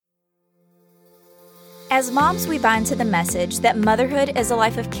As moms, we buy into the message that motherhood is a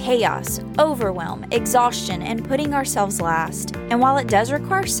life of chaos, overwhelm, exhaustion, and putting ourselves last. And while it does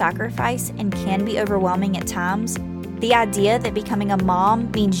require sacrifice and can be overwhelming at times, the idea that becoming a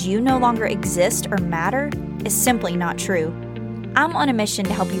mom means you no longer exist or matter is simply not true. I'm on a mission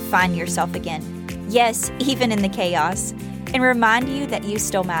to help you find yourself again. Yes, even in the chaos, and remind you that you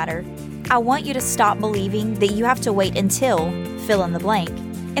still matter. I want you to stop believing that you have to wait until fill in the blank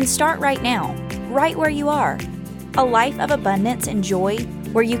and start right now. Right where you are. A life of abundance and joy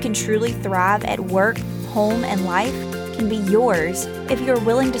where you can truly thrive at work, home, and life can be yours if you're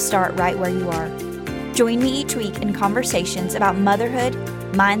willing to start right where you are. Join me each week in conversations about motherhood,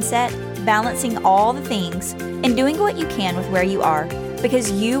 mindset, balancing all the things, and doing what you can with where you are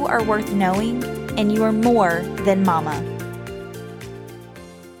because you are worth knowing and you are more than mama.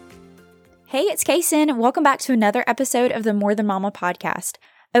 Hey, it's Kaysen. Welcome back to another episode of the More Than Mama podcast.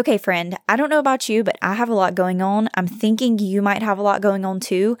 Okay, friend, I don't know about you, but I have a lot going on. I'm thinking you might have a lot going on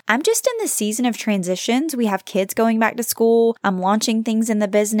too. I'm just in the season of transitions. We have kids going back to school. I'm launching things in the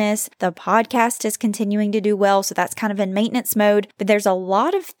business. The podcast is continuing to do well, so that's kind of in maintenance mode. But there's a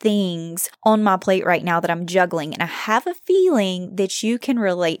lot of things on my plate right now that I'm juggling, and I have a feeling that you can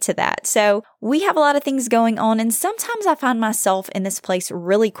relate to that. So we have a lot of things going on, and sometimes I find myself in this place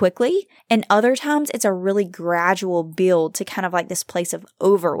really quickly, and other times it's a really gradual build to kind of like this place of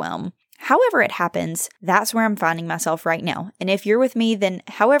overwhelm. However it happens, that's where I'm finding myself right now. And if you're with me, then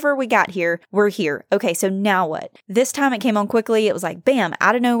however we got here, we're here. Okay, so now what? This time it came on quickly. It was like, bam,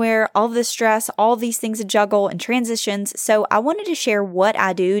 out of nowhere, all this stress, all these things to juggle and transitions. So I wanted to share what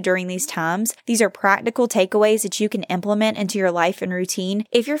I do during these times. These are practical takeaways that you can implement into your life and routine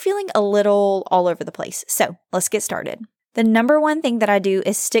if you're feeling a little all over the place. So let's get started. The number one thing that I do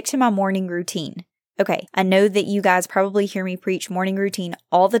is stick to my morning routine. Okay, I know that you guys probably hear me preach morning routine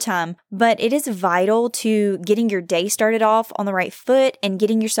all the time, but it is vital to getting your day started off on the right foot and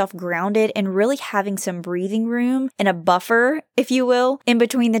getting yourself grounded and really having some breathing room and a buffer, if you will, in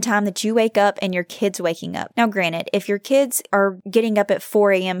between the time that you wake up and your kids waking up. Now, granted, if your kids are getting up at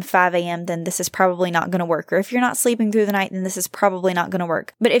 4 a.m., 5 a.m., then this is probably not going to work. Or if you're not sleeping through the night, then this is probably not going to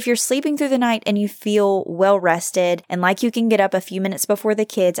work. But if you're sleeping through the night and you feel well rested and like you can get up a few minutes before the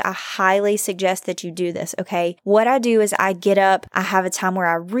kids, I highly suggest that you do this, okay? What I do is I get up, I have a time where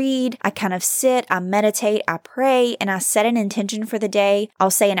I read, I kind of sit, I meditate, I pray, and I set an intention for the day. I'll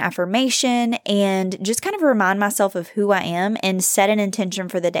say an affirmation and just kind of remind myself of who I am and set an intention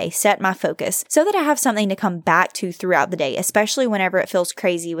for the day, set my focus so that I have something to come back to throughout the day, especially whenever it feels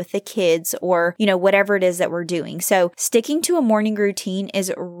crazy with the kids or, whatever it is that we're doing. So sticking to a morning routine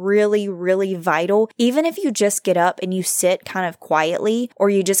is really, really vital. Even if you just get up and you sit kind of quietly or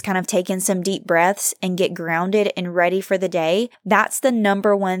you just kind of take in some deep breaths and get grounded and ready for the day, that's the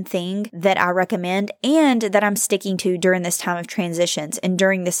number one thing that I recommend and that I'm sticking to during this time of transitions and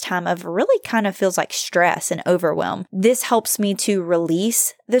during this time of really kind of feels like stress and overwhelm. This helps me to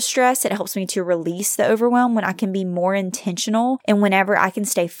release the stress. It helps me to release the overwhelm when I can be more intentional and whenever I can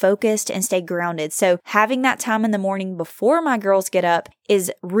stay focused and stay grounded. So having that time in the morning before my girls get up is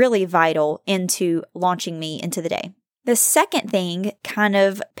really vital into launching me into the day. The second thing kind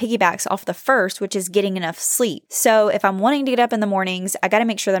of piggybacks off the first, which is getting enough sleep. So if I'm wanting to get up in the mornings, I got to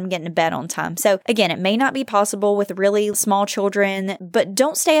make sure that I'm getting to bed on time. So again, it may not be possible with really small children, but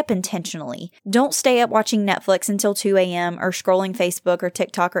don't stay up intentionally. Don't stay up watching Netflix until 2 a.m. or scrolling Facebook or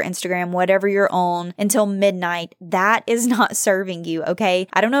TikTok or Instagram, whatever you're on, until midnight. That is not serving you, okay?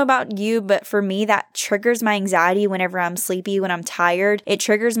 I don't know about you, but for me, that triggers my anxiety whenever I'm sleepy, when I'm tired. It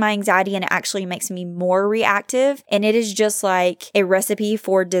triggers my anxiety and it actually makes me more reactive. And it is just like a recipe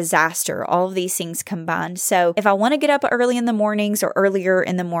for disaster, all of these things combined. So if I want to get up early in the mornings or earlier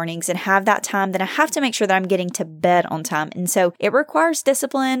in the mornings and have that time, then I have to make sure that I'm getting to bed on time. And so it requires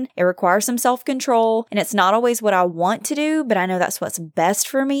discipline, it requires some self-control, and it's not always what I want to do, but I know that's what's best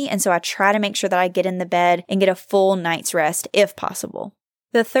for me. And so I try to make sure that I get in the bed and get a full night's rest if possible.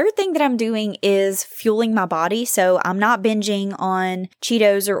 The third thing that I'm doing is fueling my body. So I'm not binging on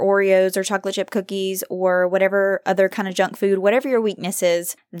Cheetos or Oreos or chocolate chip cookies or whatever other kind of junk food, whatever your weakness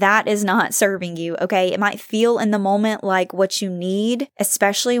is, that is not serving you, okay? It might feel in the moment like what you need,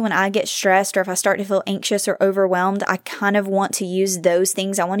 especially when I get stressed or if I start to feel anxious or overwhelmed, I kind of want to use those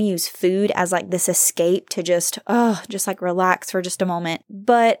things. I want to use food as like this escape to just like relax for just a moment.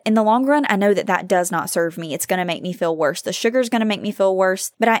 But in the long run, I know that that does not serve me. It's going to make me feel worse. The sugar is going to make me feel worse.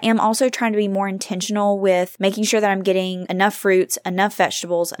 course, but I am also trying to be more intentional with making sure that I'm getting enough fruits, enough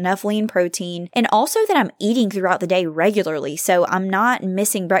vegetables, enough lean protein, and also that I'm eating throughout the day regularly. So I'm not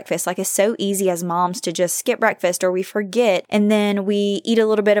missing breakfast. Like, it's so easy as moms to just skip breakfast, or we forget, and then we eat a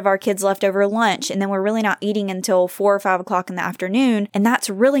little bit of our kids' leftover lunch, and then we're really not eating until 4 or 5 o'clock in the afternoon. And that's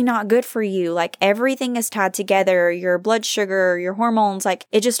really not good for you. Like, everything is tied together, your blood sugar, your hormones, like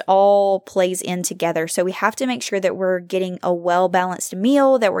it just all plays in together. So we have to make sure that we're getting a well-balanced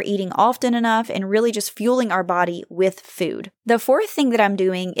meal, that we're eating often enough, and really just fueling our body with food. The fourth thing that I'm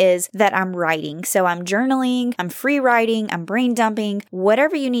doing is that I'm writing. So I'm journaling, I'm free writing, I'm brain dumping,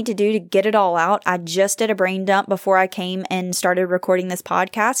 whatever you need to do to get it all out. I just did a brain dump before I came and started recording this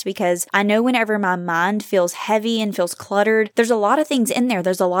podcast, because I know whenever my mind feels heavy and feels cluttered, there's a lot of things in there.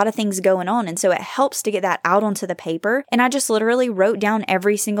 There's a lot of things going on. And so it helps to get that out onto the paper. And I just literally wrote down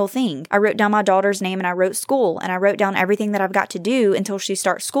every single thing. I wrote down my daughter's name, and I wrote school, and I wrote down everything that I've got to do until she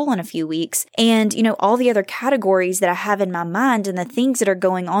starts school in a few weeks. And, all the other categories that I have in my mind and the things that are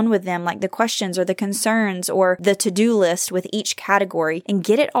going on with them, like the questions or the concerns or the to-do list with each category, and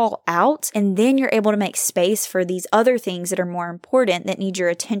get it all out. And then you're able to make space for these other things that are more important that need your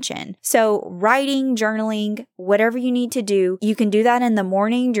attention. So writing, journaling, whatever you need to do, you can do that in the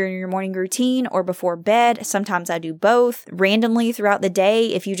morning during your morning routine or before bed. Sometimes I do both randomly throughout the day.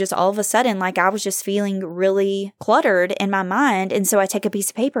 If you just all of a sudden, like, I was just feeling really cluttered in my mind. And so I take a piece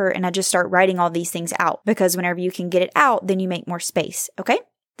of paper and I just start writing all these things out, because whenever you can get it out, then you make more space. Okay.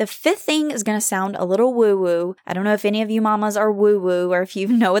 The fifth thing is going to sound a little woo-woo. I don't know if any of you mamas are woo-woo or if you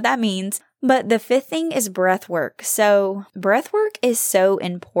know what that means. But the fifth thing is breath work. So breath work is so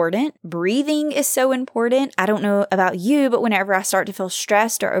important. Breathing is so important. I don't know about you, but whenever I start to feel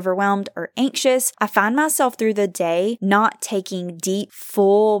stressed or overwhelmed or anxious, I find myself through the day not taking deep,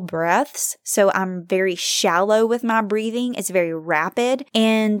 full breaths. So I'm very shallow with my breathing. It's very rapid.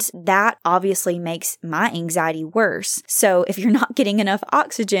 And that obviously makes my anxiety worse. So if you're not getting enough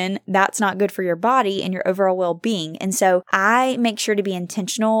oxygen, that's not good for your body and your overall well-being. And so I make sure to be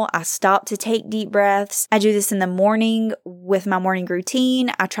intentional. I stop to take deep breaths. I do this in the morning with my morning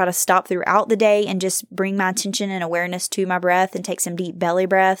routine. I try to stop throughout the day and just bring my attention and awareness to my breath and take some deep belly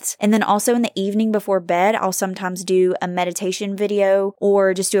breaths. And then also in the evening before bed, I'll sometimes do a meditation video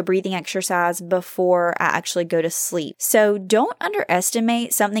or just do a breathing exercise before I actually go to sleep. So don't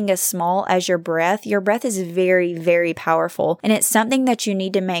underestimate something as small as your breath. Your breath is very, very powerful, and it's something that you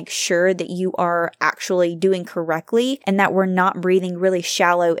need to make sure that you are actually doing correctly and that we're not breathing really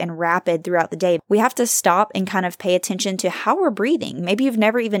shallow and rapid throughout the day. We have to stop and kind of pay attention to how we're breathing. Maybe you've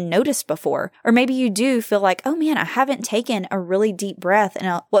never even noticed before, or maybe you do feel like, oh man, I haven't taken a really deep breath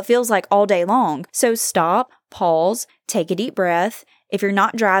in what feels like all day long. So stop, pause, take a deep breath. If you're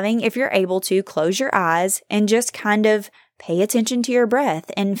not driving, if you're able to, close your eyes and just kind of pay attention to your breath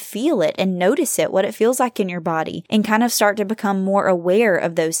and feel it and notice it, what it feels like in your body, and kind of start to become more aware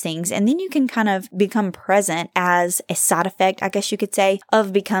of those things. And then you can kind of become present as a side effect, I guess you could say,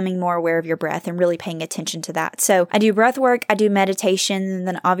 of becoming more aware of your breath and really paying attention to that. So I do breath work, I do meditation, and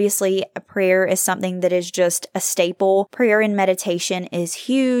then obviously prayer is something that is just a staple. Prayer and meditation is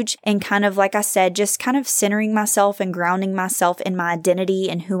huge. And kind of like I said, just kind of centering myself and grounding myself in my identity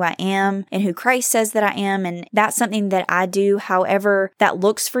and who I am and who Christ says that I am. And that's something that I do. However that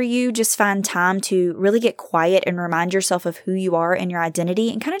looks for you, just find time to really get quiet and remind yourself of who you are and your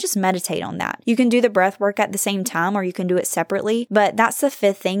identity and kind of just meditate on that. You can do the breath work at the same time, or you can do it separately, but that's the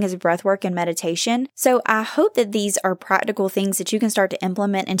fifth thing, is breath work and meditation. So I hope that these are practical things that you can start to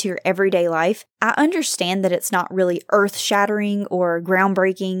implement into your everyday life. I understand that it's not really earth-shattering or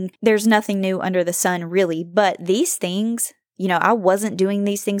groundbreaking. There's nothing new under the sun really, but these things, I wasn't doing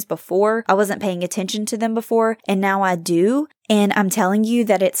these things before. I wasn't paying attention to them before, and now I do. And I'm telling you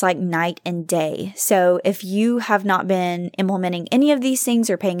that it's like night and day. So if you have not been implementing any of these things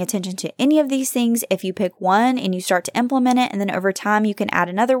or paying attention to any of these things, if you pick one and you start to implement it, and then over time you can add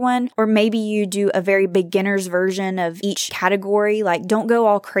another one, or maybe you do a very beginner's version of each category, like don't go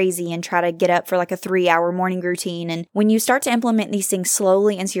all crazy and try to get up for like a 3-hour morning routine. And when you start to implement these things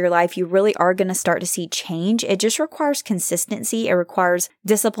slowly into your life, you really are going to start to see change. It just requires consistency. It requires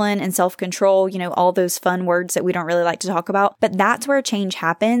discipline and self-control, all those fun words that we don't really like to talk about. But that's where change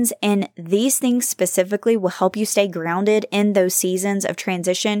happens. And these things specifically will help you stay grounded in those seasons of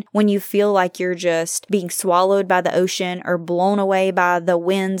transition when you feel like you're just being swallowed by the ocean or blown away by the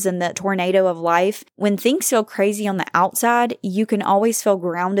winds and the tornado of life. When things feel crazy on the outside, you can always feel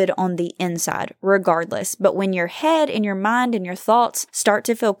grounded on the inside, regardless. But when your head and your mind and your thoughts start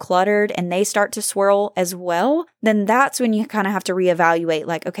to feel cluttered and they start to swirl as well, then that's when you kind of have to reevaluate,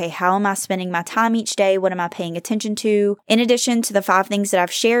 like, okay, how am I spending my time each day? What am I paying attention to? And addition to the 5 things that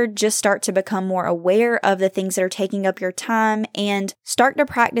I've shared, just start to become more aware of the things that are taking up your time and start to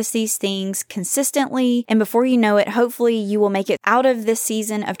practice these things consistently. And before you know it, hopefully you will make it out of this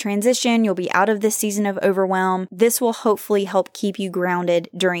season of transition. You'll be out of this season of overwhelm. This will hopefully help keep you grounded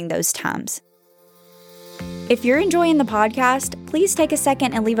during those times. If you're enjoying the podcast, please take a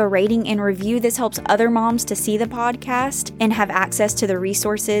second and leave a rating and review. This helps other moms to see the podcast and have access to the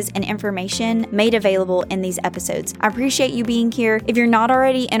resources and information made available in these episodes. I appreciate you being here. If you're not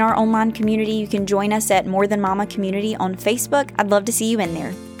already in our online community, you can join us at More Than Mama Community on Facebook. I'd love to see you in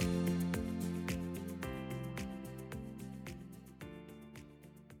there.